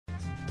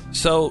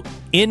So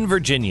in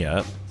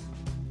Virginia,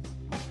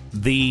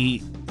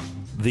 the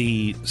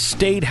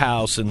state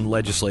house and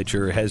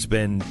legislature has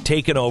been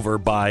taken over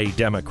by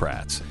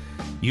Democrats.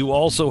 You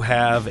also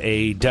have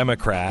a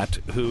Democrat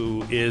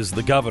who is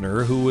the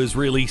governor who was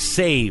really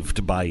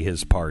saved by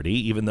his party,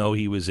 even though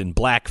he was in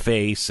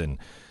blackface. And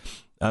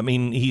I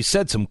mean, he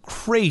said some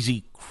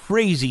crazy,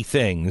 crazy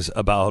things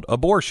about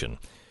abortion.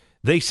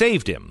 They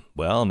saved him.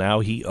 Well, now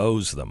he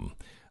owes them.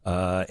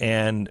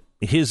 And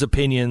his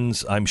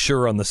opinions, I'm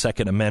sure, on the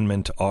Second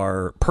Amendment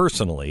are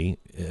personally,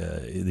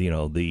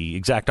 the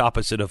exact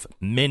opposite of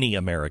many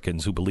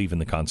Americans who believe in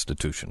the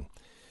Constitution.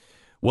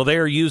 Well, they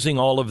are using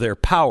all of their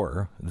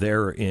power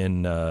there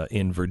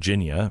in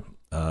Virginia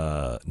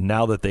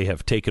now that they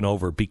have taken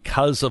over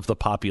because of the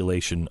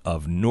population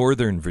of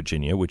Northern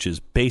Virginia, which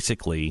is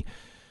basically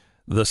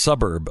the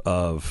suburb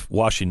of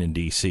Washington,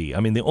 D.C. I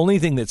mean, the only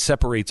thing that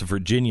separates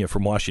Virginia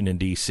from Washington,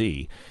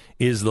 D.C.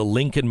 is the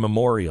Lincoln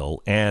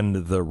Memorial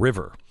and the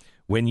river.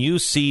 When you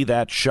see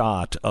that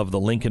shot of the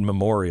Lincoln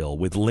Memorial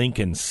with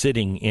Lincoln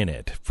sitting in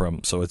it from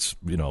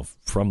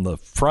the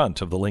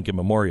front of the Lincoln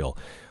Memorial,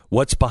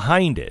 what's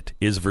behind it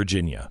is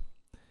Virginia.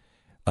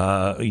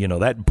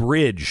 That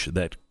bridge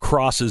that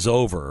crosses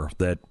over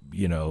that,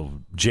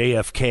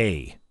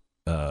 JFK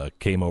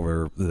came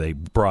over, they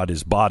brought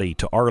his body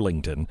to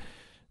Arlington.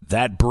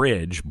 That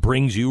bridge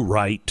brings you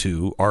right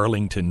to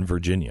Arlington,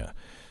 Virginia.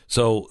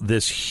 So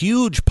this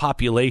huge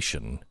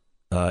population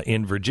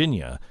in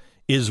Virginia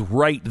is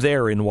right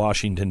there in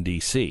Washington,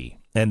 D.C.,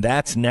 and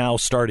that's now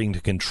starting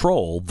to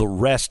control the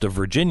rest of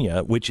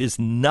Virginia, which is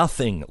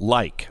nothing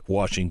like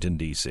Washington,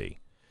 D.C.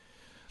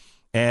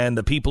 And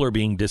the people are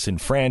being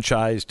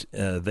disenfranchised.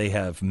 They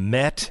have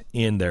met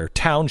in their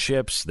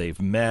townships.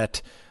 They've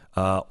met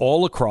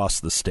all across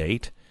the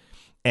state,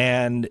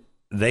 and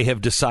they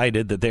have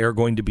decided that they are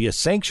going to be a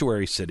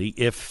sanctuary city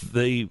if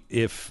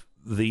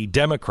the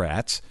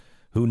Democrats,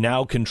 who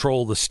now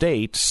control the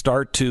state,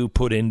 start to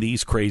put in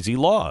these crazy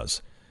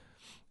laws.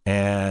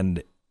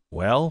 And,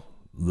 well,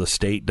 the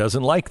state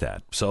doesn't like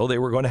that. So they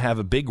were going to have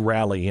a big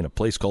rally in a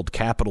place called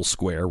Capitol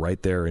Square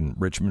right there in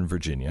Richmond,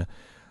 Virginia.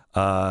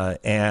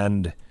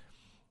 And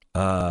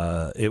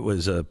it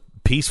was a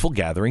peaceful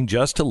gathering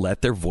just to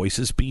let their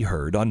voices be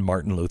heard on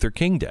Martin Luther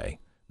King Day.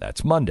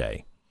 That's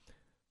Monday.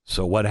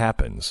 So what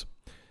happens?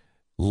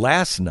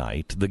 Last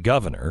night, the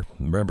governor,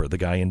 remember the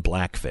guy in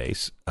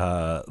blackface,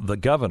 the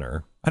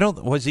governor,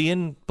 was he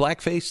in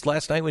blackface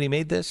last night when he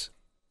made this?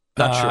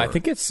 Not sure. I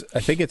think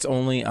it's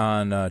only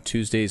on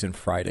Tuesdays and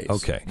Fridays.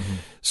 Okay. Mm-hmm.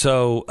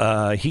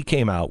 So he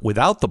came out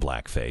without the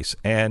blackface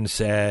and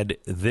said,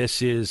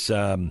 this is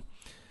not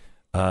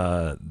going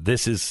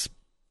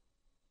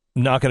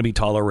to be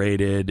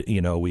tolerated.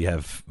 We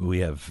have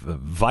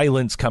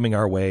violence coming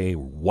our way,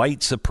 white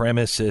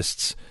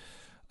supremacists.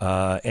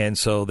 And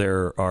so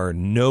there are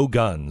no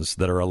guns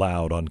that are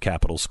allowed on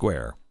Capitol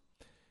Square.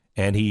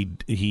 And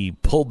he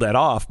pulled that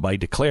off by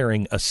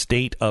declaring a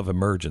state of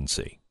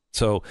emergency.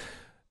 So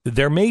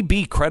there may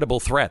be credible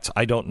threats.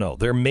 I don't know.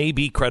 There may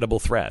be credible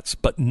threats,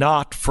 but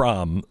not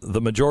from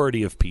the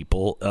majority of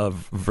people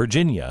of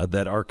Virginia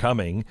that are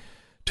coming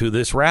to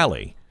this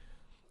rally.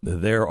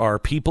 There are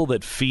people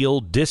that feel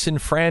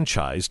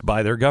disenfranchised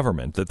by their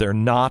government, that they're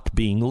not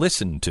being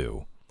listened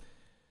to.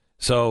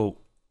 So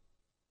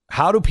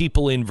how do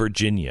people in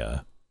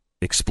Virginia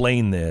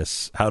explain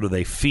this? How do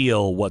they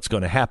feel what's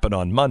going to happen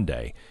on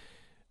Monday?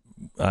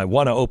 I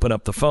want to open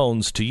up the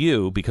phones to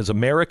you because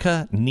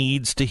America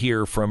needs to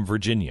hear from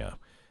Virginia,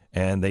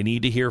 and they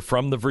need to hear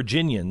from the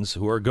Virginians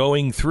who are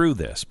going through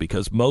this,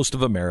 because most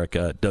of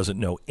America doesn't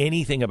know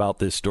anything about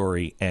this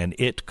story, and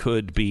it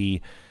could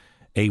be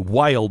a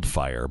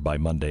wildfire by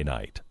Monday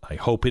night. I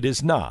hope it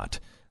is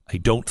not. I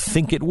don't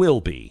think it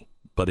will be,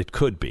 but it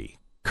could be.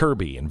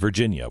 Kirby in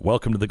Virginia,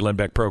 welcome to the Glenn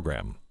Beck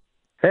program.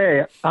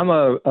 Hey, I'm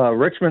a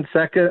Richmond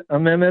Second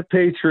Amendment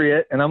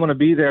patriot, and I'm going to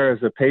be there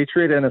as a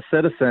patriot and a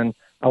citizen.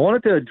 I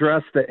wanted to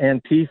address the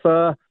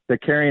Antifa, the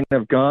carrying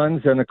of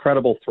guns, and a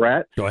credible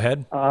threat. Go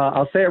ahead.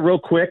 I'll say it real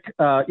quick.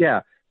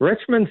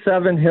 Richmond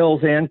Seven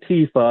Hills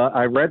Antifa.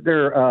 I read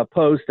their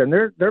post, and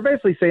they're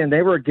basically saying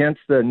they were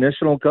against the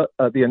initial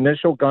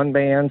gun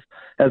bans,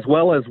 as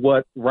well as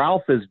what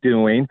Ralph is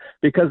doing,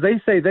 because they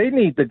say they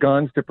need the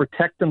guns to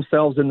protect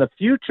themselves in the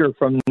future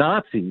from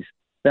Nazis.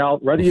 Now,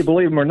 whether you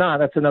believe them or not,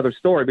 that's another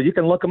story. But you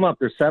can look them up.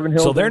 There's Seven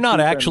Hills. So they're not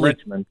actually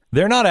Richmond.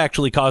 They're not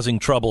actually causing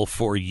trouble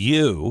for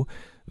you.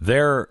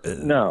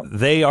 No.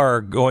 They are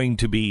going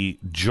to be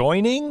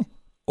joining,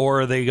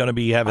 or are they going to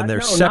be having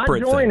their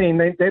separate not joining.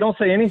 They don't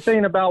say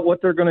anything about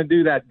what they're going to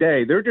do that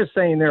day. They're just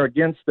saying they're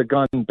against the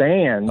gun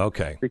ban.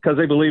 Okay. Because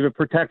they believe it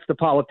protects the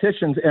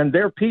politicians and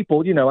their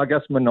people, I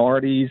guess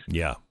minorities.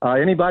 Yeah.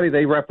 Anybody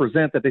they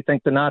represent that they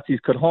think the Nazis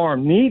could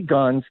harm need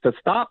guns to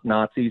stop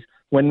Nazis.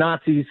 When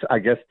Nazis, I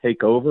guess,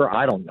 take over,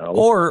 I don't know.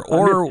 Or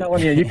I'm just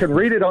telling you, you can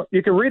read it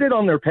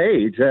on their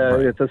page.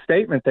 Right. It's a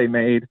statement they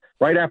made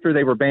right after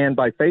they were banned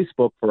by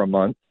Facebook for a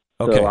month.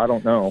 Okay. So I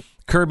don't know.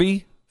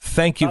 Kirby,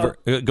 thank you.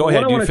 Go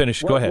ahead. You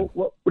finish. Go ahead.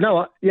 I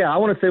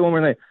want to say one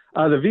more thing.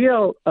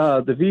 The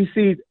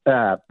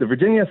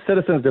Virginia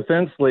Citizens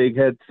Defense League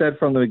had said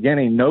from the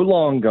beginning, no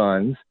long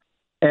guns.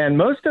 And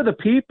most of the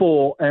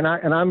people, and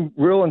I'm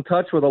real in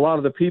touch with a lot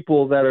of the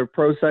people that are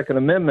pro Second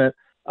Amendment.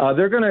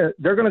 They're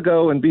gonna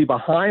go and be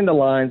behind the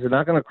lines. They're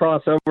not gonna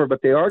cross over,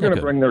 but they are gonna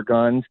bring their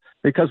guns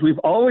because we've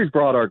always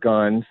brought our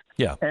guns.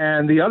 Yeah.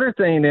 And the other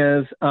thing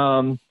is,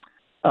 I'm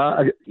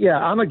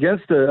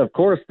against of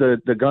course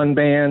the gun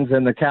bans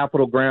and the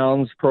Capitol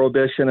grounds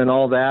prohibition and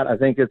all that. I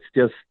think it's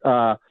just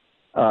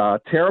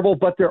terrible.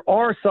 But there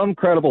are some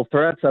credible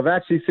threats. I've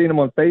actually seen them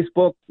on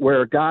Facebook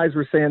where guys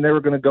were saying they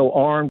were going to go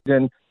armed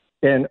and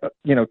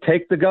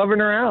take the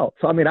governor out.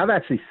 So I mean, I've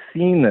actually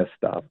seen this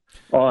stuff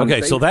on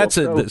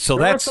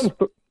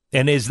Facebook.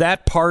 And is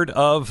that part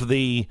of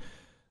the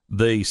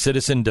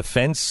Citizen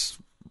Defense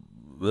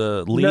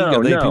League?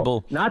 No.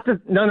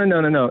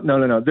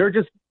 They're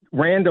just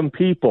random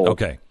people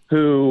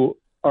who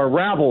are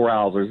rabble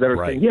rousers that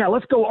are saying, yeah,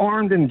 let's go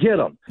armed and get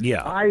them.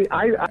 Yeah. I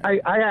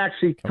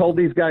actually told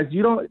these guys,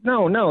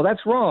 no,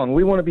 that's wrong.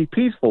 We want to be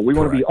peaceful. We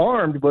want to be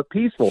armed but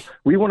peaceful.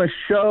 We want to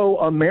show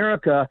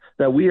America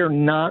that we are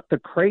not the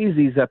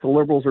crazies that the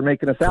liberals are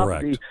making us out to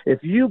be.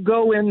 If you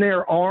go in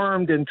there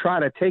armed and try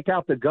to take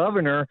out the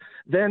governor,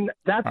 then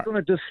that's going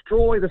to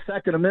destroy the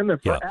Second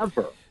Amendment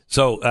forever.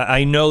 So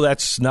I know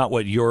that's not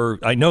what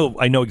I know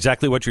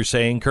exactly what you're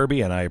saying, Kirby,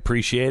 and I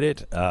appreciate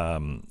it.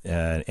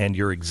 And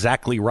you're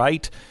exactly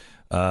right.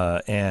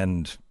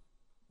 And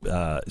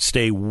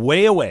stay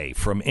way away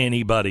from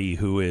anybody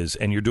who is,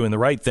 and you're doing the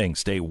right thing,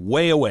 stay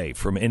way away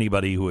from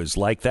anybody who is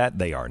like that.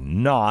 They are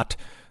not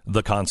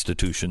the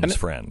Constitution's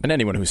friend. And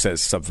anyone who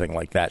says something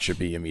like that should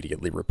be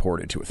immediately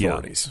reported to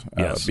authorities.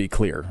 Yes. Be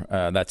clear.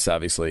 That's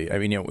obviously, I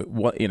mean,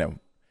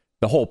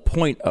 the whole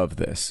point of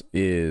this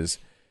is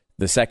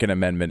the Second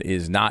Amendment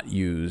is not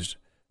used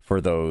for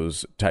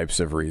those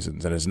types of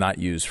reasons and is not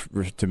used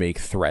to make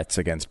threats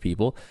against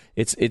people.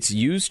 It's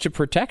used to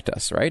protect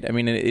us, right? I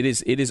mean, it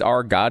is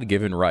our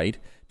God-given right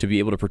to be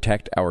able to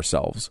protect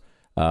ourselves.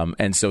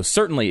 And so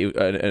certainly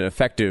an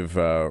effective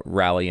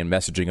rally and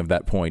messaging of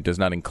that point does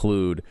not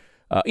include,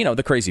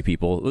 the crazy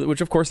people,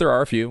 which of course there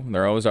are a few.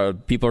 There always are.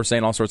 People are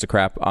saying all sorts of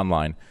crap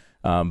online.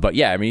 But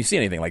yeah, I mean, you see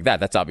anything like that,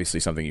 that's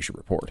obviously something you should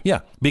report. Yeah,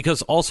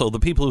 because also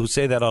the people who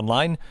say that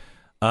online,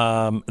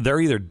 they're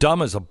either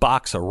dumb as a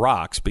box of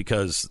rocks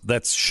because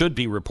that should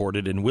be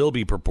reported and will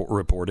be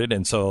reported,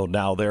 and so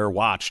now they're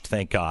watched.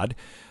 Thank God.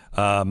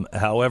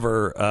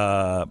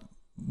 However,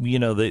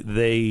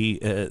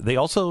 they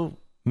also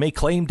may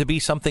claim to be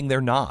something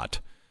they're not.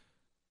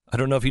 I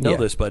don't know if you know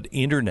this, but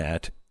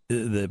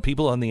the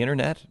people on the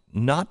internet,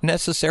 not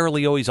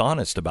necessarily always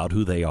honest about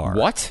who they are.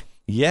 What?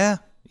 Yeah.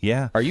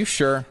 Are you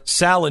sure?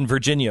 Sal in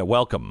Virginia,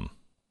 welcome.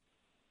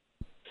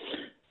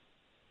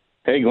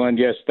 Hey, Glenn.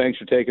 Yes, thanks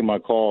for taking my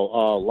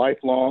call.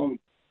 Lifelong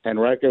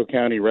Henrico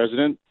County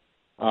resident.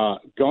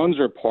 Guns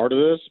are part of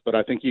this, but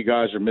I think you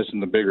guys are missing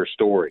the bigger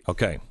story.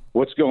 Okay.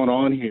 What's going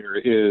on here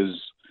is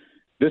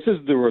this is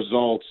the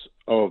results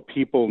of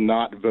people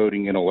not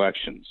voting in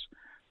elections.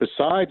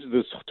 Besides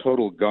this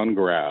total gun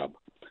grab,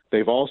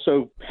 they've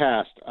also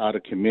passed out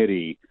of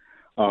committee.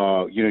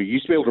 You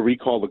used to be able to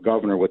recall the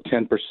governor with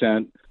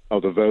 10%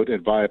 of the vote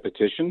via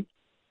petition.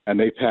 And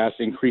they passed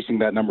increasing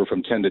that number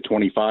from 10 to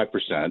 25%.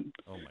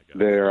 Oh my God.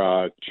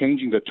 They're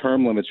changing the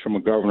term limits from a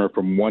governor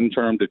from 1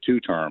 term to 2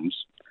 terms.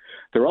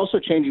 They're also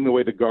changing the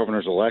way the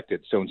governor's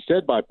elected. So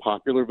instead, by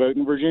popular vote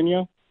in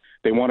Virginia,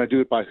 they want to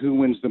do it by who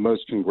wins the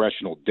most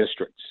congressional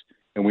districts.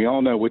 And we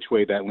all know which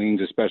way that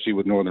leans, especially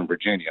with Northern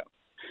Virginia.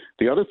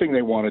 The other thing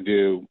they want to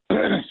do,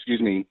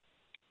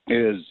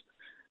 is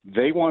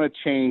they want to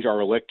change our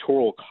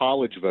electoral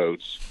college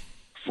votes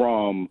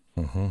from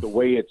the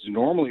way it's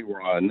normally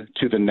run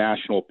to the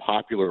national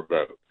popular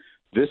vote.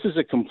 This is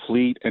a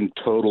complete and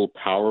total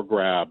power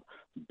grab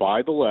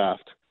by the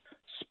left,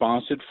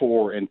 sponsored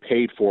for and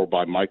paid for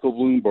by Michael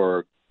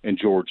Bloomberg and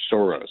George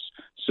Soros.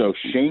 So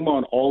shame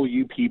on all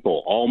you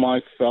people, all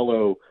my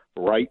fellow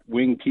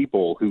right-wing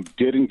people who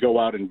didn't go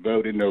out and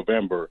vote in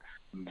November.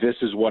 This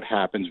is what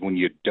happens when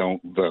you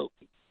don't vote.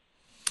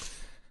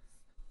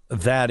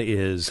 That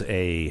is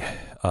a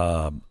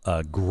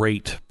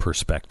great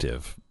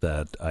perspective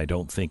that I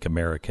don't think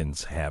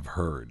Americans have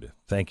heard.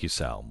 Thank you,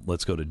 Sal.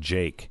 Let's go to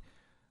Jake.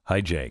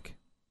 Hi, Jake.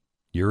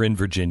 You're in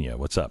Virginia.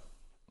 What's up?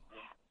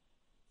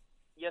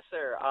 Yes,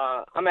 sir.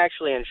 I'm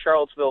actually in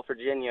Charlottesville,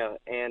 Virginia,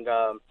 and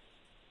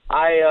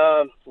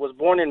I was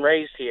born and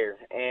raised here.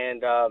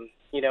 And,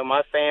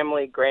 my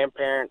family,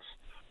 grandparents,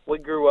 we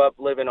grew up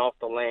living off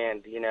the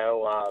land,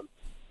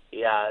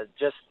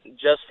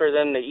 just for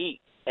them to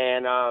eat.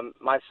 And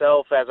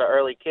myself as an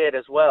early kid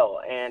as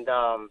well, and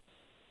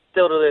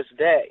still to this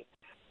day.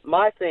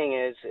 My thing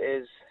is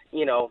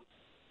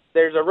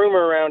there's a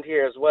rumor around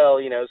here as well,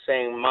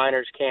 saying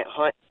minors can't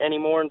hunt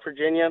anymore in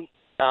Virginia.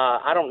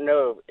 I don't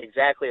know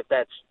exactly if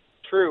that's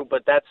true,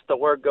 but that's the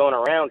word going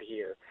around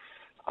here.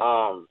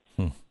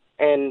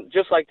 And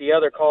just like the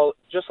other caller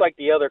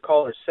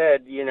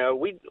said,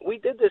 we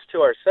did this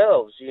to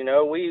ourselves.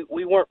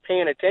 We weren't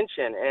paying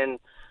attention, and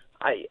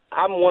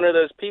I'm one of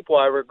those people,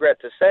 I regret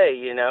to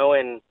say,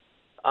 and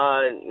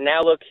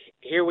now look,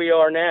 here we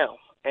are now.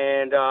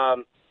 And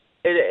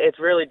it's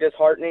really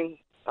disheartening.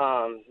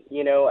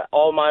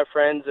 All my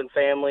friends and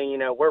family,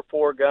 we're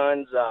for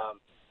guns.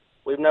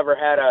 We've never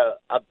had a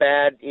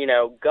bad,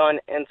 gun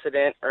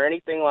incident or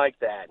anything like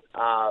that.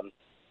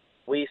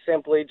 We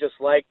simply just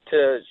like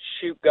to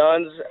shoot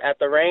guns at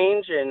the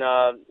range and,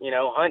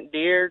 hunt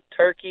deer,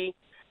 turkey,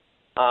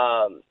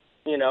 and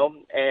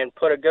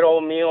put a good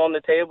old meal on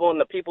the table.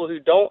 And the people who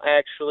don't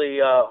actually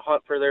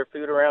hunt for their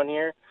food around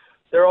here,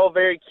 they're all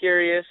very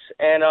curious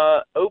and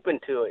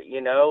open to it.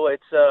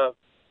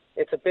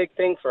 It's a big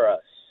thing for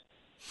us.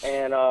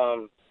 And,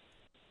 to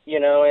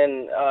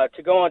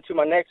go on to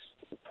my next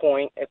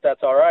point, if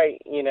that's all right,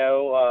 do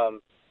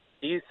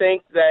you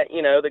think that,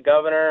 the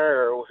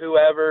governor or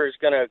whoever is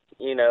going to,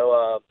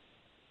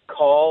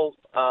 call,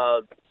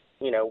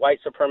 white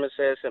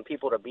supremacists and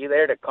people to be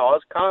there to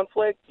cause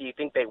conflict? Do you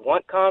think they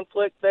want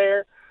conflict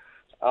there?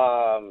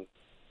 I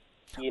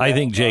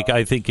think, Jake,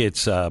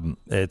 it's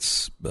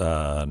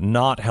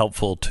not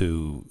helpful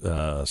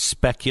to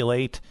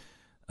speculate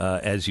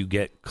as you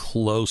get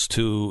close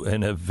to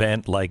an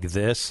event like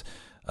this.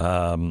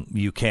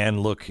 You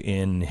can look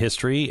in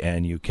history,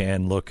 and you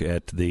can look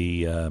at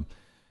the.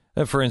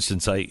 For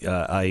instance,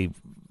 I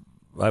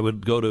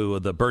would go to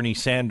the Bernie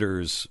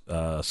Sanders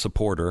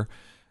supporter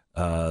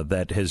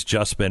that has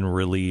just been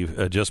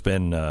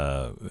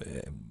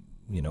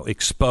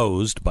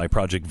exposed by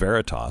Project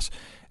Veritas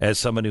as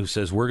someone who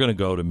says we're going to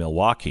go to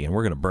Milwaukee and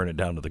we're going to burn it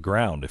down to the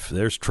ground. If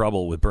there's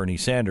trouble with Bernie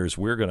Sanders,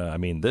 we're going to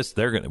make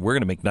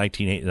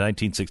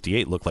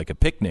 1968 look like a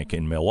picnic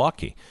in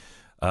Milwaukee.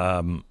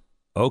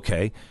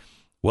 Okay.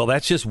 Well,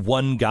 that's just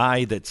one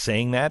guy that's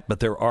saying that,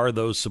 but there are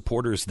those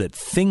supporters that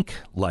think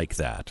like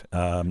that.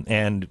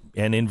 And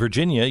in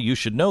Virginia, you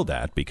should know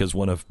that because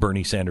one of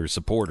Bernie Sanders'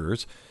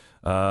 supporters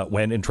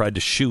went and tried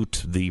to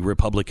shoot the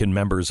Republican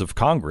members of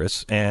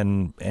Congress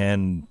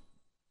and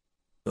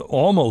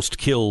almost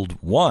killed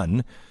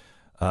one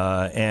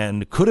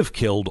and could have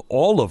killed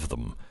all of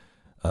them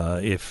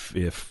if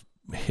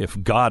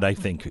God, I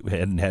think,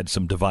 hadn't had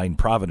some divine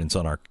providence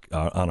on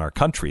our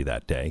country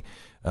that day.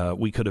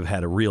 We could have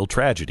had a real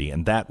tragedy.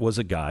 And that was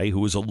a guy who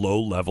was a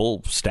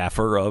low-level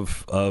staffer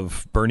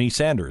of Bernie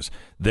Sanders.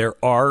 There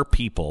are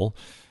people,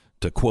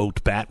 to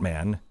quote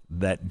Batman,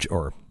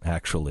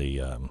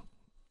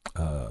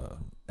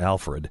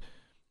 Alfred,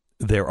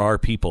 there are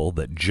people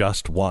that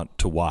just want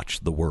to watch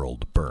the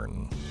world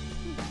burn.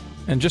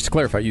 And just to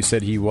clarify, you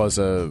said he was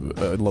a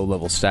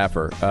low-level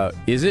staffer.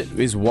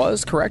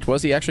 Was correct?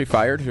 Was he actually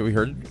fired? Have we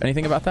heard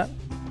anything about that?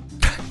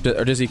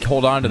 Or does he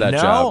hold on to that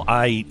job?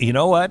 No, you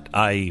know what?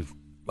 I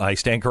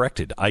stand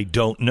corrected. I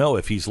don't know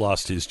if he's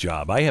lost his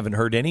job. I haven't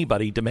heard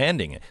anybody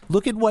demanding it.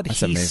 Look at what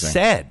he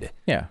said.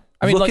 Yeah.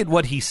 Look at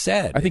what he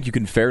said. I think you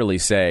can fairly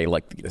say,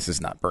 this is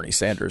not Bernie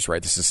Sanders,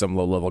 right? This is some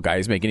low-level guy.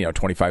 He's making,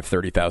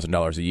 $25,000,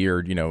 $30,000 a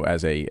year,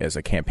 as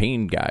a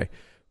campaign guy.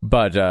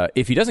 But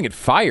if he doesn't get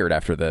fired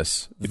after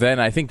this,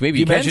 then I think maybe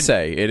you can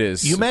say it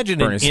is. You imagine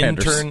Bernie an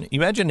Sanders. intern. You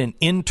imagine an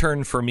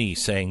intern for me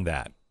saying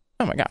that.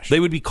 Oh my gosh!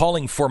 They would be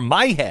calling for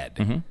my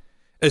head,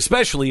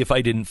 especially if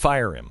I didn't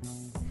fire him.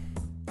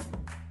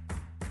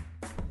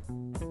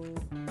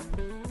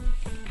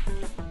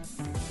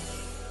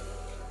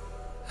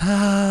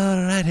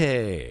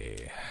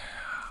 Alrighty,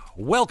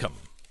 welcome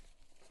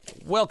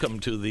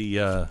to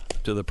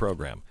the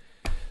program.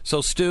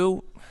 So,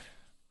 Stu.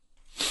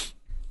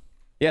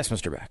 Yes,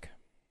 Mr. Beck.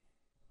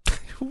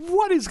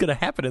 What is going to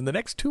happen in the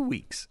next 2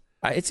 weeks?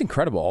 It's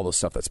incredible, all the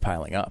stuff that's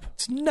piling up.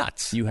 It's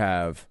nuts. You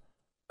have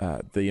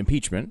the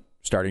impeachment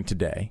starting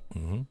today.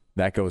 Mm-hmm.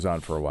 That goes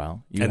on for a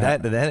while.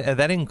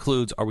 That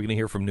includes, are we going to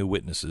hear from new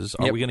witnesses?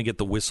 Are we going to get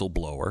the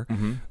whistleblower?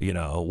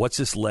 Mm-hmm. What's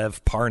this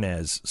Lev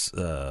Parnas? Is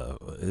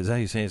that how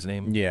you say his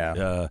name?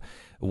 Yeah.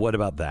 What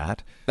about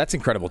that? That's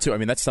incredible, too. I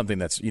mean, that's something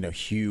that's,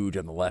 huge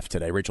on the left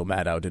today. Rachel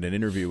Maddow did an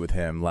interview with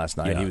him last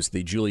night. Yeah. He was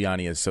the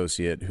Giuliani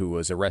associate who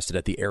was arrested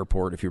at the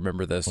airport, if you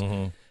remember this.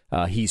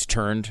 Mm-hmm. He's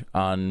turned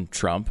on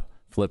Trump,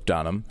 flipped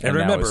on him. And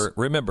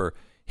remember,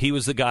 he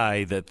was the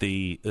guy that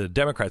the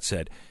Democrats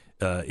said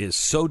is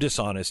so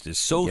dishonest, is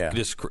so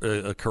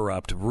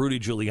corrupt. Rudy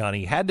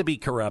Giuliani had to be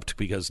corrupt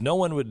because no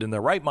one would, in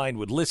their right mind,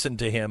 would listen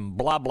to him,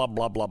 blah, blah,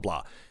 blah, blah,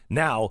 blah.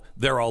 Now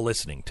they're all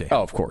listening to him.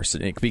 Oh, of course,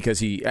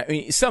 because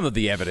some of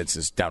the evidence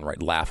is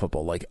downright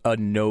laughable. Like a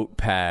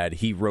notepad,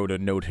 he wrote a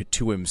note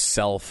to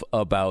himself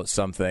about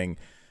something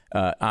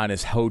on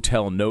his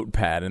hotel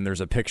notepad, and there's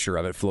a picture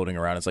of it floating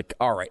around. It's like,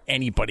 all right,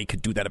 anybody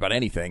could do that about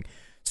anything.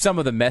 Some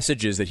of the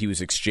messages that he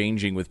was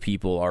exchanging with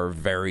people are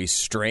very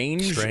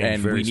strange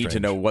and we need to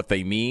know what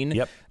they mean.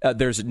 Yep.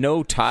 There's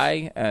no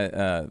tie.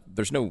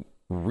 There's no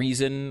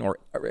reason, or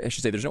I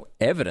should say there's no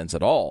evidence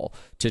at all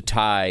to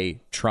tie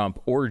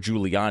Trump or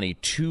Giuliani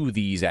to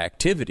these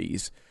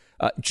activities.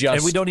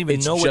 And we don't even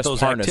know what those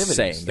Parnas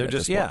activities. They're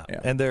just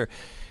and they're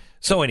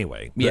so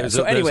anyway. That's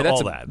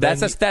all that.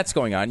 That's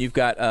going on. You've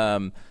got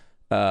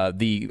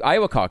the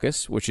Iowa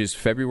caucus, which is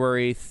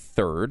February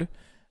 3rd.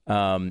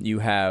 You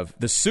have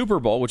the Super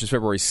Bowl, which is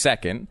February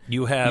 2nd.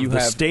 You have the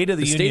State of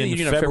the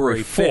Union on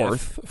February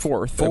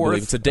 4th. I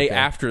believe it's the day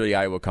after the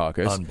Iowa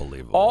caucus.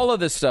 Unbelievable. All of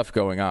this stuff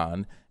going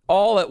on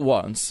all at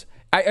once.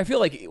 I feel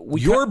like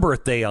your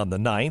birthday on the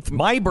 9th,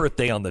 my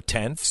birthday on the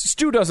 10th.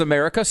 Stu Does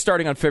America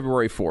starting on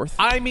February 4th.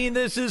 I mean,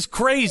 this is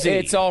crazy.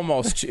 It's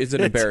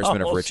an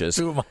embarrassment of riches.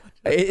 Too much.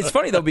 It's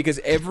funny, though, because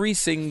every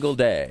single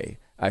day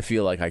I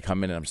feel like I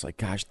come in and I'm just like,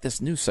 gosh,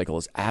 this news cycle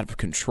is out of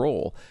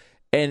control.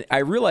 And I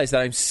realize that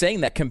I'm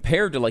saying that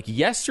compared to like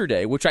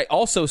yesterday, which I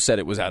also said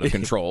it was out of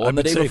control, and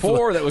the day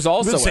before that was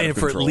also out of control.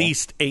 For at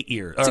least 8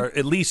 years, or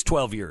at least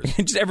 12 years.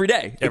 Just every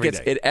day.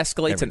 It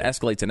escalates and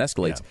escalates and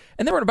escalates. Yeah.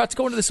 And then we're about to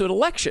go into this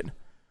election.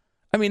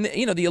 I mean,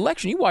 the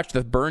election, you watch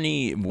the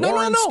Bernie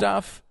Warren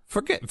stuff.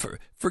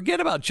 Forget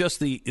about just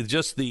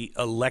the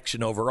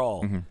election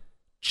overall. Mm-hmm.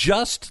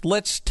 Just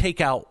let's take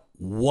out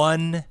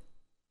one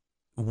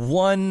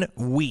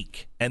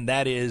week, and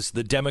that is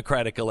the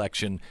Democratic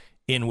election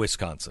in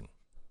Wisconsin.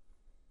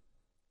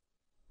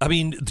 I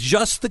mean,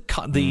 just the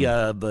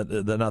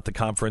not the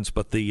conference,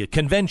 but the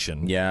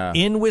convention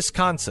in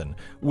Wisconsin,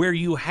 where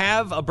you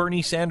have a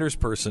Bernie Sanders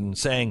person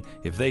saying,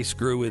 if they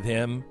screw with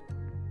him,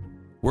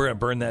 we're going to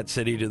burn that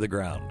city to the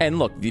ground. And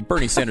look, the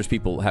Bernie Sanders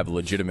people have a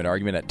legitimate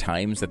argument at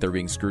times that they're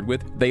being screwed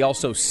with. They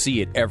also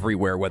see it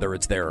everywhere, whether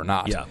it's there or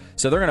not. Yeah.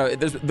 So they're going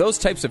to, those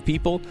types of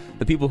people,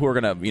 the people who are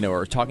going to,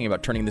 are talking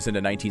about turning this into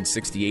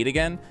 1968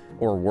 again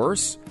or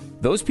worse,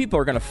 those people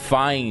are going to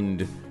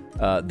find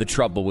the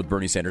trouble with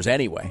Bernie Sanders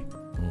anyway.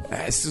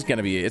 It's going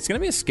to be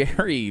a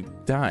scary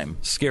time.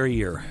 Scary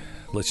year.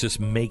 Let's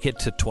just make it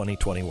to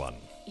 2021.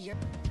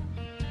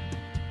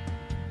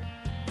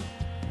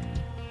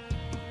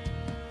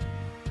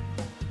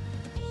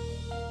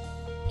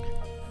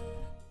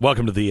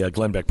 Welcome to the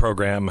Glenn Beck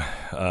program.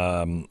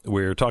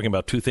 We're talking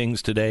about two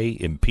things today: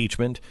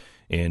 impeachment.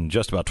 In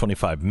just about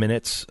 25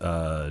 minutes,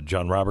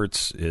 John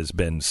Roberts has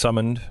been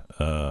summoned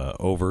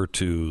over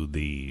to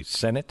the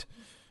Senate.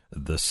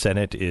 The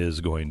Senate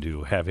is going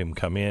to have him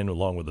come in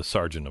along with the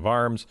Sergeant of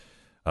Arms,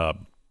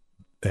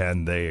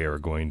 and they are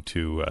going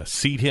to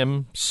seat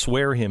him,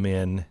 swear him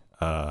in,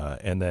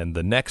 and then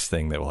the next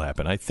thing that will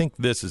happen, I think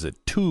this is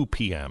at 2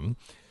 p.m.,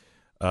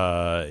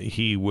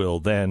 he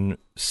will then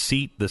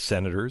seat the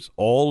senators.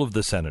 All of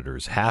the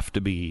senators have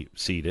to be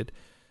seated.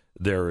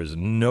 There is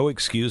no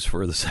excuse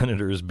for the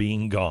senators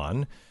being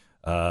gone.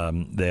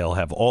 They'll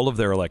have all of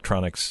their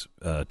electronics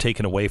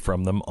taken away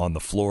from them on the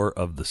floor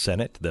of the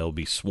Senate. They'll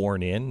be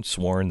sworn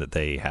that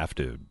they have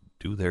to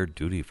do their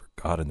duty for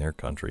God and their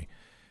country,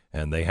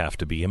 and they have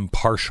to be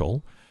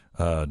impartial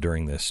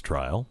during this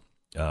trial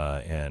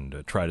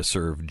and try to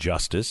serve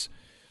justice.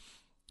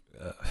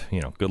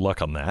 Good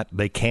luck on that.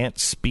 They can't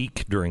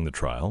speak during the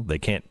trial. They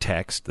can't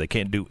text. They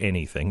can't do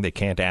anything. They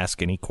can't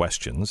ask any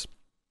questions.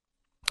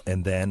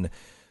 And then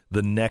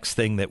the next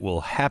thing that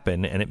will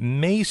happen, and it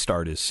may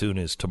start as soon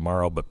as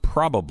tomorrow, but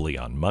probably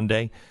on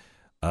Monday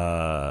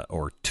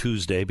or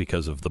Tuesday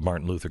because of the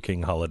Martin Luther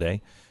King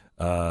holiday,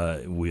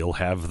 we'll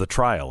have the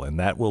trial, and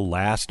that will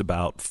last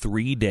about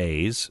 3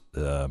 days.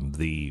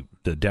 The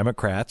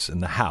Democrats in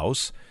the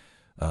House,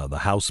 the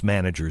House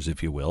managers,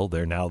 if you will,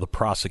 they're now the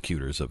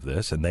prosecutors of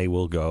this, and they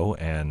will go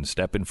and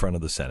step in front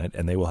of the Senate,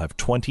 and they will have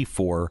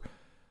 24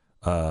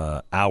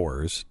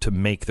 hours to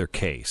make their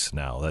case.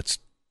 Now, that's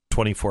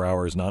 24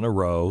 hours, not in a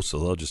row,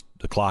 so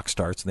the clock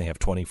starts, and they have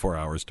 24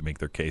 hours to make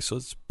their case. So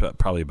it's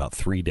probably about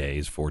 4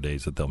 days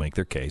that they'll make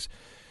their case.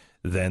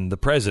 Then the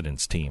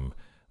president's team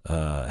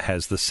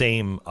has the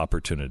same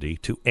opportunity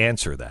to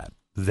answer that.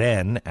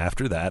 Then,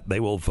 after that, they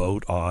will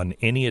vote on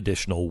any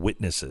additional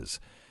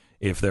witnesses.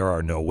 If there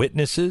are no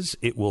witnesses,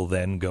 it will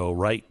then go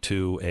right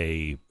to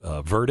a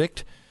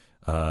verdict,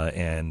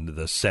 and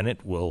the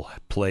Senate will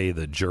play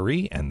the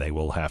jury, and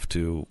you'll have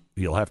to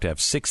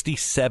have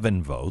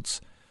 67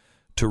 votes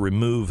to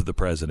remove the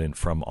president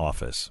from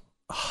office.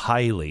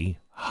 Highly,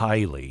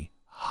 highly,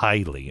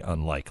 highly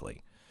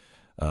unlikely.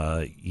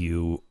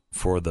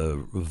 For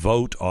the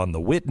vote on the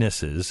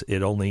witnesses,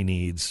 it only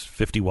needs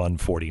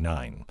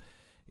 51-49.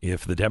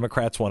 If the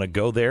Democrats want to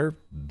go there,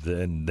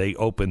 then they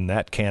open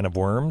that can of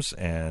worms,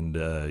 and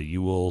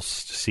you will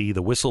see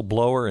the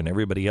whistleblower and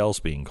everybody else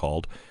being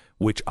called,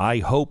 which I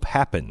hope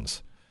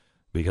happens,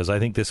 because I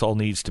think this all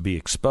needs to be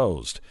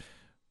exposed.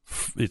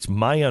 It's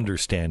my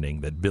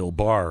understanding that Bill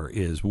Barr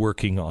is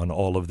working on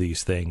all of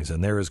these things,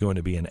 and there is going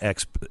to be an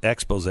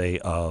expose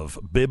of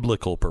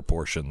biblical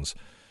proportions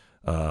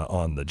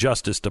on the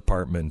Justice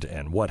Department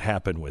and what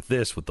happened with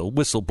this, with the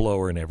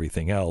whistleblower and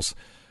everything else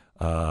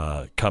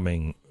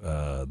coming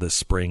this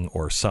spring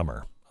or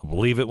summer. I'll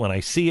believe it when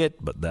I see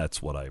it, but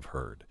that's what I've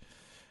heard.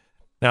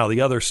 Now,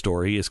 the other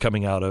story is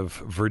coming out of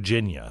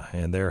Virginia,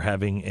 and they're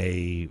having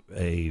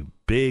a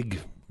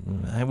big,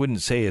 I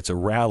wouldn't say it's a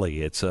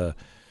rally, it's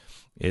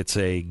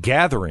a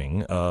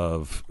gathering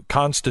of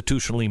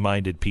constitutionally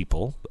minded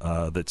people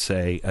that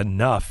say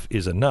enough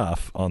is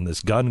enough on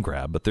this gun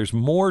grab. But there's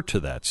more to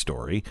that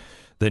story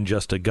than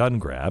just a gun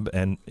grab.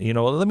 And,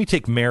 let me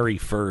take Mary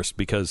first,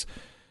 because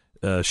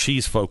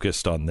she's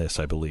focused on this,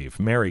 I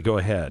believe. Mary, go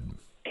ahead.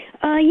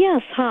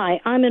 Yes, hi.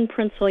 I'm in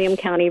Prince William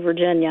County,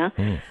 Virginia.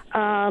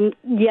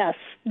 Yes,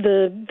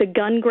 the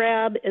gun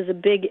grab is a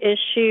big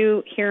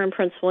issue here in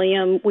Prince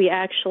William. We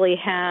actually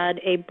had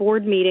a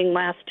board meeting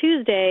last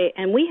Tuesday,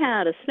 and we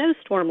had a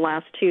snowstorm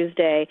last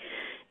Tuesday,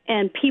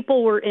 and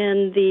people were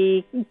in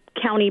the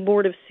county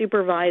board of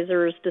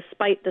supervisors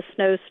despite the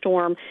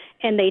snowstorm,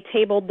 and they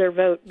tabled their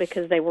vote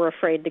because they were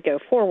afraid to go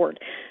forward.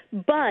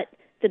 But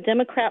the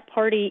Democrat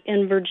Party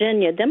in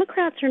Virginia,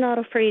 Democrats are not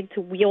afraid to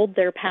wield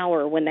their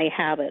power when they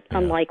have it,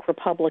 unlike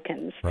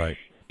Republicans. Right.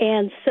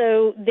 And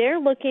so they're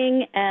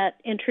looking at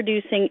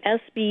introducing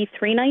SB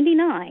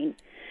 399,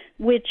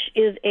 which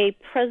is a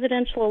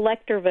presidential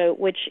elector vote,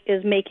 which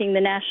is making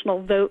the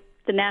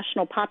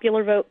national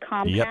popular vote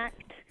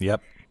compact.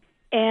 Yep.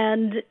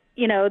 And,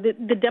 you know,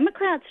 the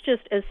Democrats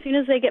just, as soon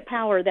as they get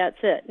power, that's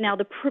it. Now,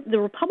 the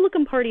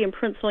Republican Party in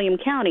Prince William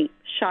County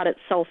shot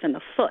itself in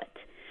the foot.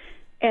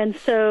 And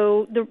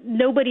so there's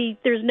nobody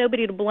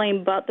to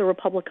blame but the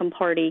Republican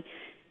Party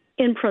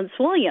in Prince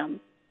William,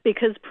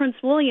 because Prince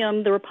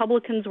William, the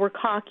Republicans were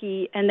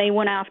cocky, and they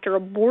went after a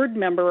board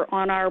member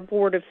on our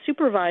board of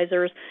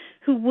supervisors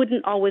who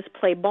wouldn't always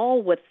play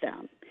ball with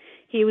them.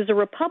 He was a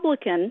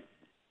Republican,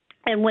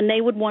 and when they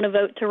would want to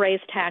vote to raise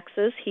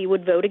taxes, he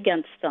would vote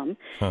against them,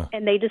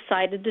 and they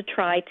decided to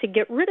try to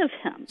get rid of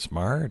him.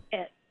 Smart.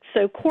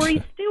 So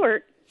Corey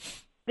Stewart,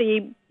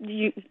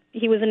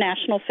 he was a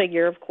national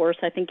figure, of course.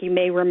 I think you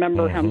may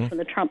remember him from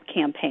the Trump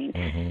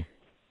campaign.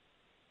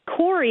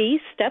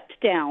 Corey stepped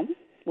down,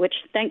 which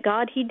thank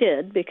God he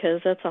did,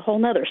 because that's a whole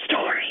nother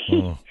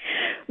story.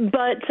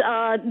 But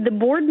the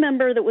board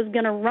member that was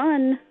going to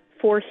run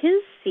for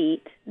his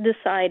seat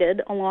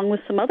decided, along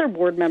with some other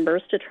board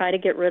members, to try to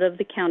get rid of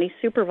the county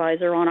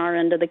supervisor on our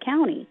end of the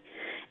county.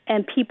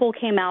 And people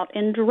came out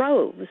in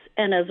droves.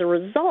 And as a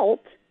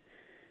result,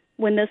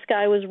 when this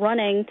guy was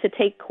running to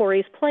take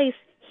Corey's place,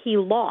 he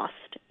lost,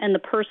 and the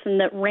person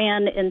that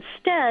ran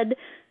instead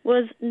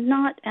was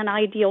not an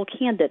ideal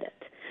candidate.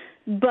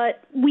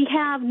 But we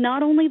have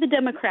not only the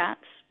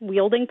Democrats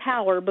wielding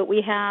power, but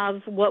we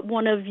have what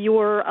one of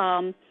your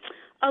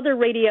other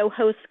radio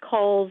hosts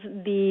calls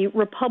the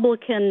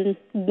Republican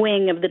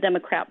wing of the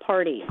Democrat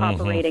Party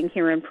operating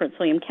here in Prince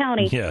William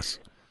County. Yes.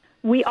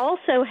 We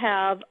also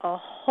have a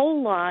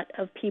whole lot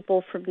of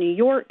people from New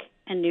York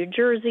and New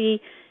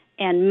Jersey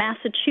and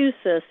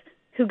Massachusetts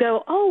who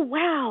go, oh,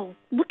 wow,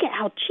 look at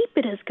how cheap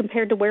it is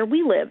compared to where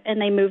we live.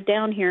 And they move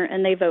down here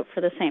and they vote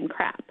for the same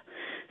crap.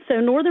 So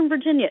Northern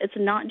Virginia, it's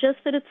not just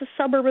that it's a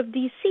suburb of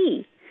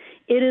D.C.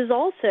 It is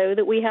also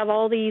that we have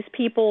all these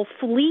people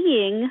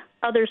fleeing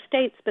other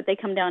states, but they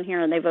come down here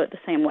and they vote the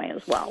same way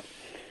as well.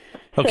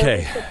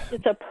 Okay. So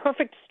it's a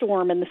perfect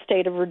storm in the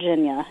state of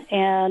Virginia.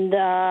 And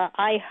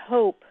I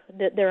hope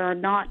that there are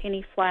not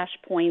any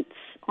flashpoints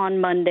on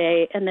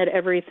Monday and that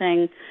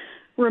everything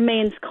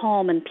remains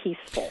calm and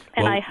peaceful.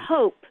 And I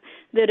hope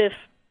that if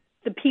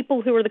the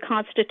people who are the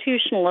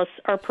constitutionalists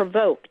are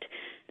provoked,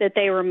 that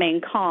they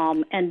remain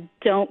calm and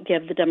don't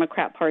give the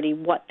Democrat Party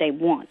what they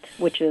want,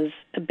 which is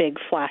a big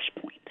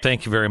flashpoint.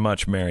 Thank you very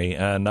much, Mary.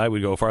 And I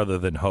would go farther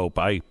than hope.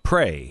 I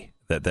pray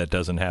that that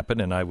doesn't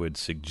happen, and I would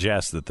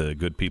suggest that the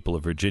good people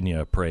of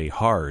Virginia pray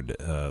hard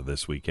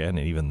this weekend,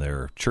 and even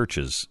their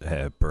churches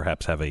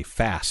perhaps have a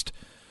fast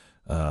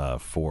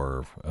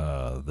for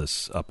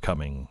this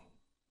upcoming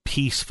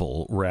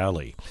peaceful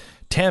rally.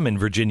 Tim in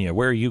Virginia,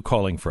 where are you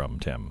calling from,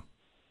 Tim?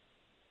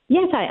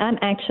 Yes, I'm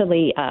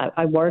actually,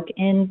 I work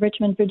in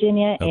Richmond,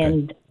 Virginia,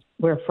 and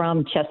we're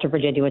from Chester,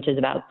 Virginia, which is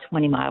about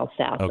 20 miles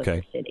south of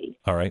the city.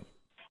 All right.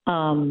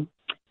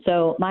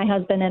 So my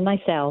husband and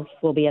myself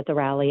will be at the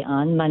rally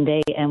on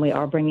Monday, and we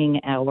are bringing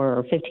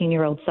our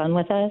 15-year-old son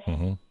with us.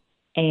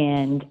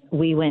 And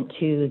we went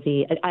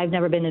to I've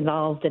never been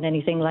involved in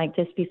anything like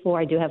this before.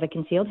 I do have a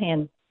concealed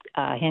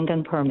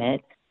handgun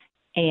permit.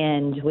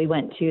 And we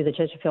went to the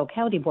Chesterfield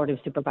County Board of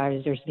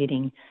Supervisors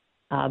meeting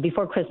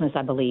before Christmas,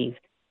 I believe.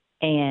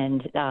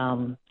 And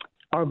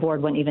our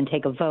board wouldn't even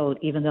take a vote,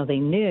 even though they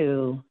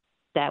knew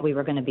that we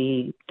were going to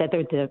be, that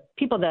the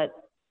people that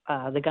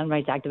the gun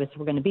rights activists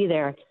were going to be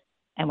there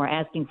and were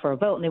asking for a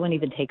vote, and they wouldn't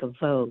even take a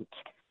vote.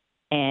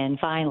 And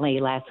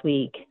finally, last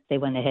week, they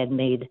went ahead and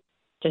made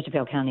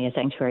Chesterfield County a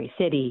sanctuary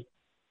city.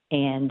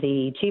 And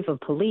the chief of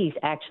police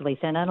actually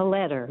sent out a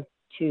letter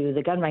to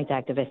the gun rights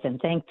activists and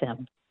thanked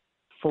them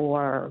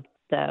for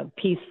the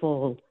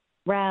peaceful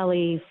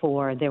rally,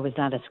 for there was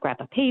not a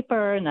scrap of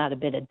paper, not a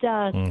bit of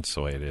dust That's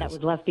the way it is. that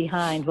was left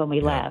behind when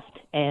we left.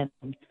 And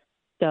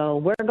so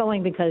we're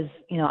going because,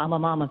 I'm a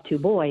mom of two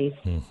boys,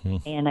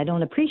 and I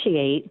don't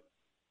appreciate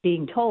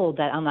being told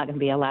that I'm not going to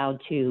be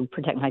allowed to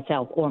protect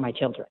myself or my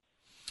children.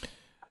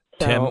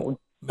 So Tim,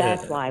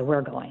 that's why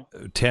we're going.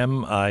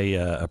 Tim, I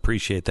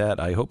appreciate that.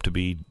 I hope to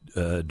be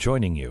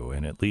joining you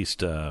and at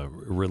least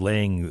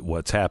relaying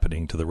what's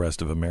happening to the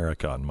rest of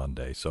America on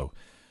Monday. So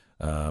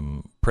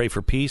pray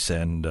for peace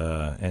and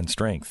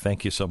strength.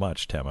 Thank you so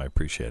much, Tim. I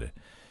appreciate it.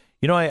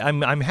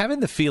 I'm having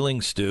the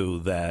feeling, Stu,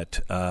 that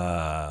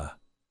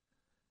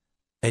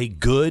a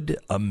good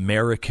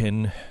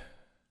American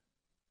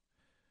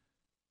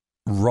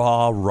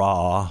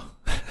raw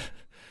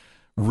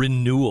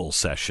renewal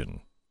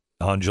session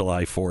on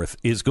July 4th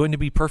is going to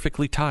be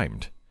perfectly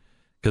timed.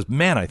 Because,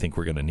 man, I think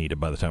we're going to need it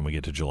by the time we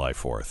get to July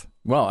 4th.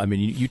 Well, I mean,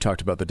 you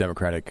talked about the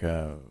Democratic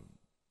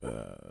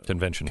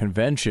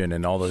convention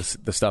and all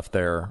the stuff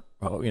they're,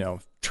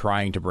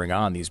 trying to bring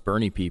on these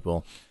Bernie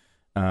people.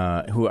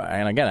 Who,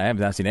 and again, I have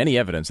not seen any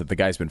evidence that the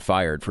guy's been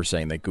fired for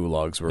saying that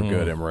gulags were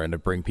good and we're going to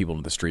bring people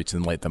to the streets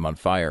and light them on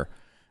fire.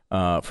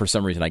 For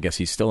some reason, I guess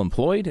he's still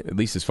employed, at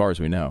least as far as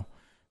we know.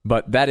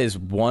 But that is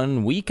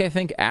 1 week, I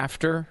think,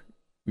 after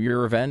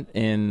your event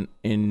in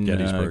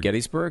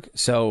Gettysburg.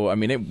 So, I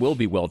mean, it will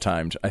be well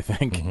timed, I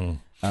think.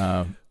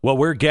 Mm-hmm. Well,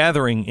 we're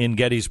gathering in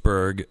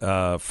Gettysburg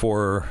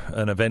for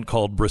an event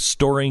called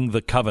Restoring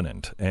the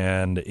Covenant,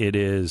 and it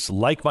is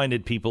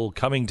like-minded people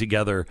coming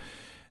together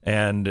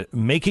and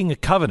making a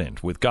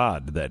covenant with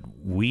God that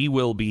we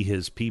will be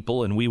his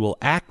people and we will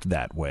act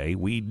that way.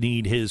 We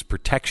need his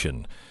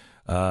protection.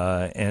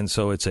 And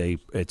so it's a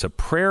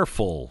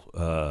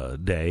prayerful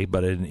day,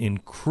 but an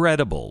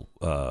incredible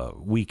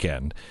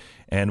weekend.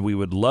 And we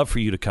would love for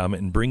you to come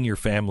and bring your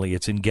family.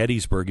 It's in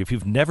Gettysburg. If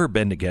you've never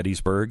been to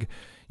Gettysburg,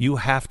 you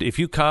have to. If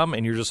you come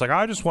and you're just like,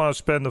 I just want to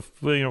spend the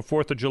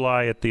 4th of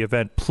July at the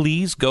event,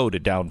 please go to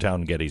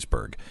downtown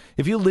Gettysburg.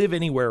 If you live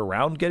anywhere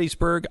around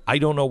Gettysburg, I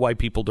don't know why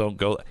people don't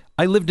go.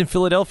 I lived in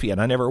Philadelphia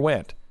and I never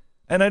went.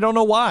 And I don't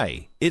know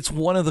why. It's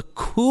one of the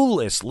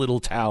coolest little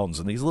towns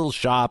and these little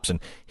shops,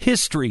 and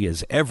history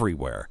is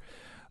everywhere.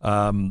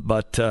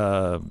 But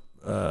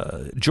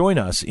join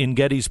us in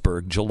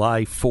Gettysburg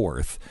July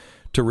 4th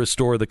to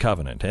restore the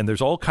covenant. And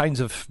there's all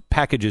kinds of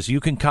packages. You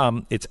can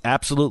come. It's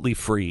absolutely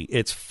free.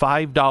 It's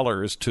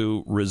 $5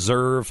 to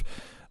reserve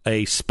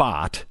a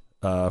spot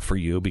for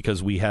you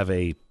because we have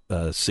a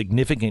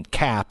significant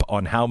cap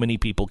on how many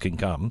people can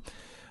come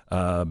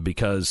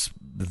because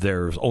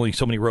there's only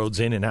so many roads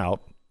in and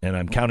out. And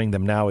I'm counting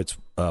them now. It's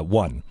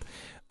one.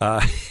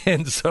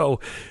 And so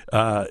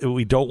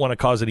we don't want to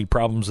cause any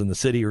problems in the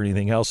city or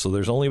anything else. So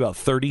there's only about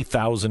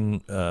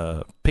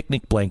 30,000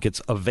 picnic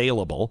blankets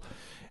available.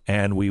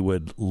 And we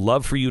would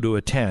love for you to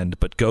attend,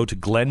 but go to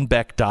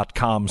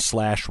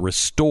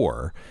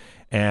glennbeck.com/restore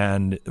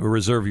and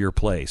reserve your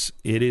place.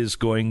 It is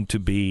going to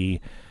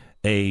be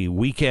a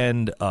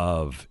weekend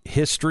of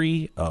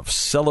history, of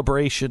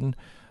celebration,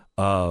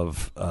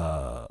 of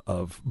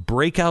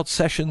breakout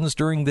sessions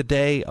during the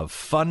day, of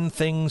fun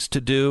things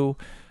to do,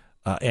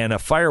 and a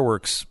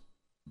fireworks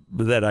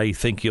that I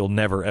think you'll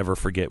never, ever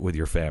forget with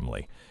your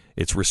family.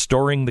 It's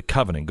Restoring the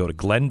Covenant. Go to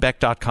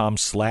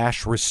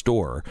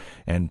glennbeck.com/restore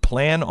and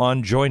plan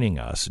on joining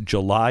us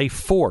July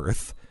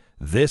 4th,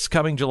 this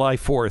coming July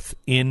 4th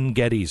in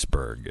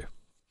Gettysburg.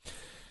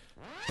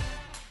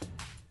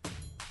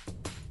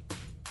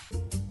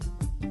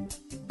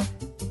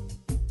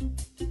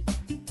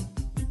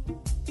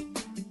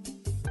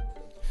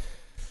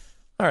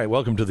 All right,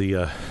 welcome to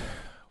the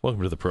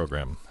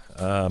program.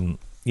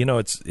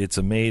 It's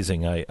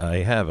amazing.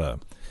 I have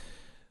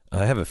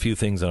a few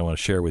things that I want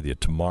to share with you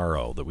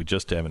tomorrow that we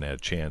just haven't had a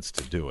chance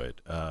to do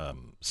it.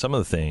 Some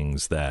of the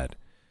things that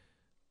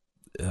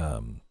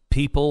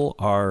people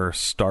are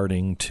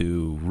starting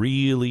to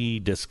really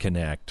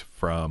disconnect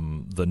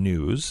from the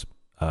news.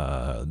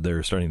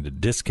 They're starting to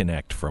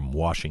disconnect from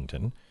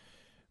Washington.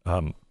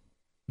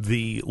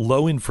 The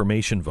low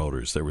information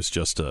voters, there was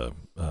just a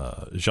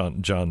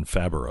John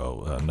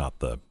Favreau, not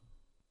the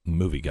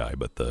movie guy,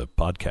 but the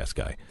podcast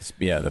guy.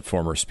 Yeah, the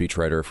former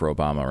speechwriter for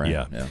Obama, right?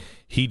 Yeah.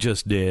 He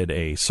just did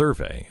a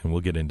survey, and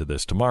we'll get into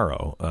this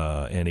tomorrow,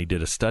 and he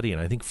did a study in,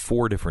 I think,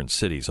 4 different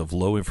cities of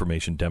low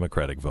information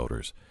Democratic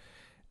voters.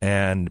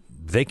 And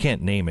they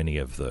can't name any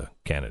of the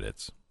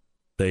candidates.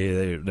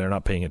 They're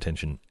not paying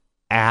attention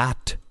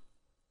at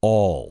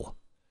all.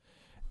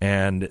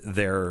 And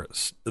they're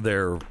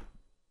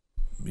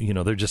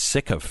just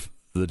sick of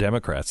the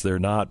Democrats. They're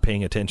not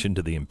paying attention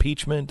to the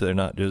impeachment. They're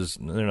not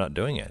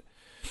doing it.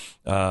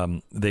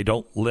 They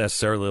don't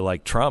necessarily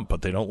like Trump,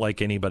 but they don't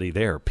like anybody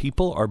there.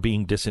 People are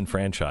being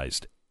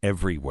disenfranchised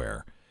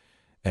everywhere.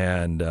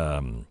 And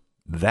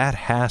that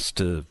has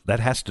to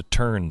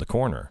turn the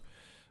corner.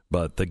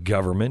 But the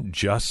government,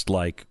 just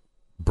like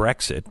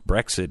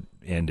Brexit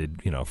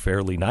ended,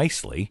 fairly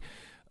nicely,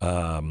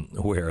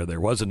 where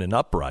there wasn't an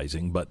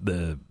uprising, but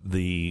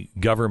the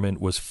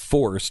government was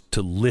forced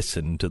to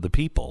listen to the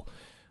people.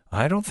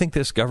 I don't think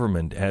this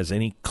government has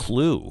any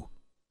clue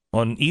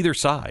on either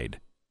side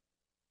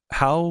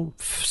how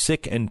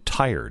sick and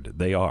tired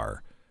they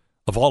are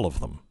of all of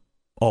them.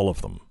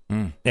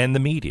 And the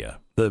media.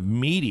 The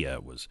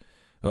media was,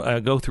 I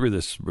go through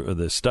this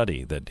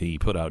study that he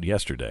put out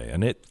yesterday,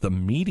 and the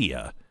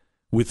media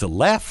with the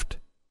left,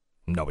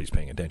 nobody's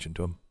paying attention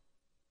to him.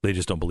 They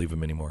just don't believe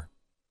him anymore.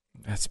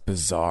 That's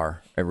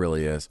bizarre. It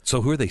really is.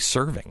 So who are they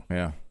serving?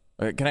 Yeah.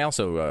 Can I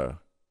also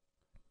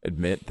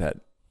admit that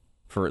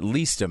for at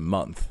least a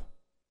month,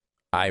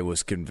 I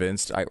was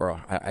convinced,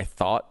 I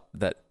thought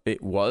that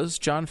it was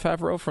Jon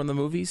Favreau from the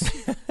movies.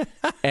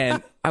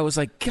 And I was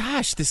like,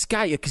 gosh, this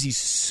guy, because he's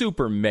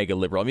super mega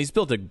liberal. I mean, he's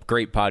built a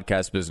great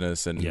podcast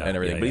business and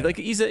everything. But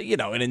he's a,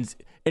 an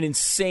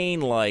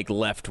insane,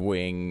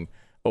 left-wing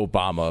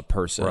Obama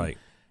person. Right.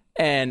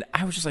 And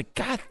I was just like,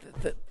 God,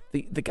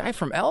 the guy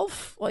from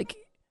Elf, like,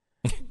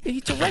 he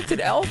directed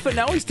Elf, and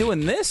now he's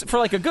doing this for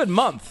like a good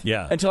month.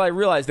 Yeah. Until I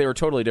realized they were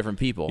totally different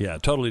people. Yeah,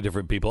 totally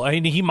different people. I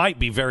mean, he might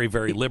be very,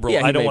 very liberal.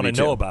 Yeah, I don't want to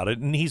too. know about it.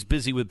 And he's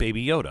busy with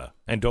Baby Yoda.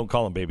 And don't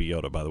call him Baby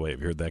Yoda, by the way. Have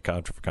you heard that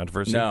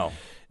controversy? No.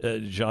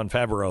 Jon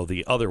Favreau,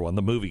 the other one,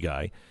 the movie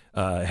guy,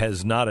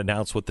 has not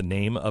announced what the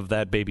name of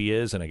that baby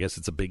is. And I guess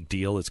it's a big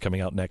deal. It's coming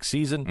out next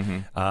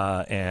season.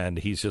 And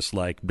he's just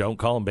like, don't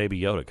call him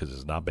Baby Yoda because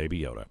it's not Baby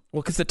Yoda.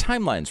 Well, because the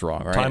timeline's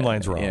wrong, right?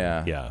 Timeline's wrong.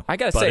 Yeah. I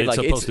got to but say, it's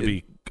like, supposed to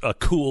be a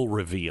cool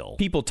reveal.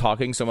 People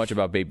talking so much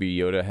about Baby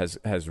Yoda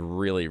has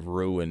really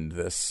ruined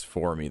this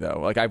for me, though.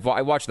 Like, I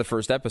watched the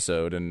first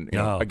episode, and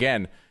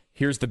again,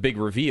 here's the big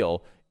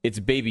reveal. It's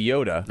Baby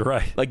Yoda,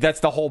 right? Like, that's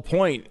the whole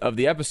point of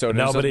the episode.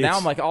 No, and so but now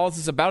I'm like, all this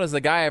is about is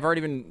the guy I've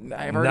already seen. You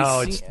Can't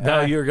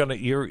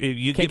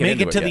make get it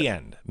to into it the yet.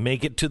 end.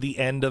 Make it to the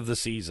end of the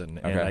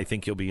season, and Okay. I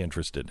think you'll be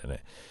interested in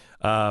it.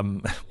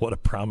 What a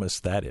promise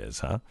that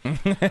is, huh?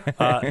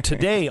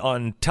 Today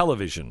on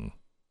television,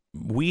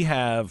 we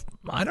have,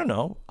 I don't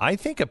know, I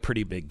think a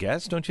pretty big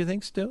guest, don't you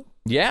think, Stu?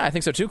 Yeah, I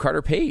think so too.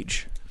 Carter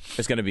Page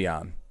is going to be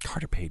on.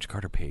 Carter Page.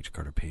 Why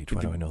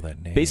do I know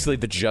that name? Basically,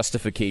 the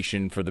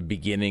justification for the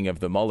beginning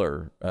of the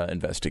Mueller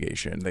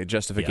investigation, the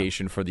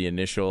justification for the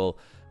initial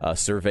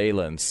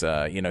surveillance.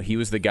 He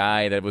was the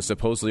guy that was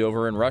supposedly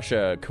over in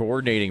Russia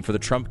coordinating for the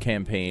Trump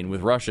campaign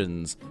with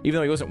Russians, even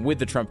though he wasn't with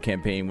the Trump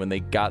campaign when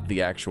they got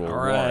the actual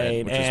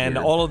warrant. Which and is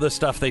weird. all of the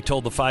stuff they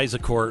told the FISA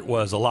court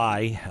was a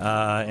lie,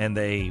 and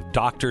they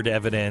doctored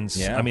evidence.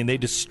 Yeah. I mean, they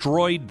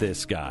destroyed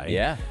this guy.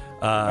 Yeah.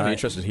 I'd be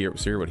interested to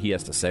hear what he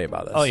has to say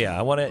about this. Oh yeah,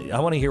 I want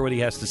to hear what he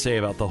has to say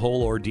about the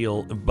whole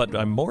ordeal. But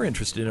I'm more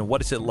interested in what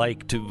is it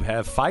like to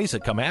have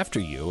FISA come after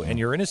you and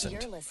you're innocent.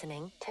 You're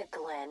listening to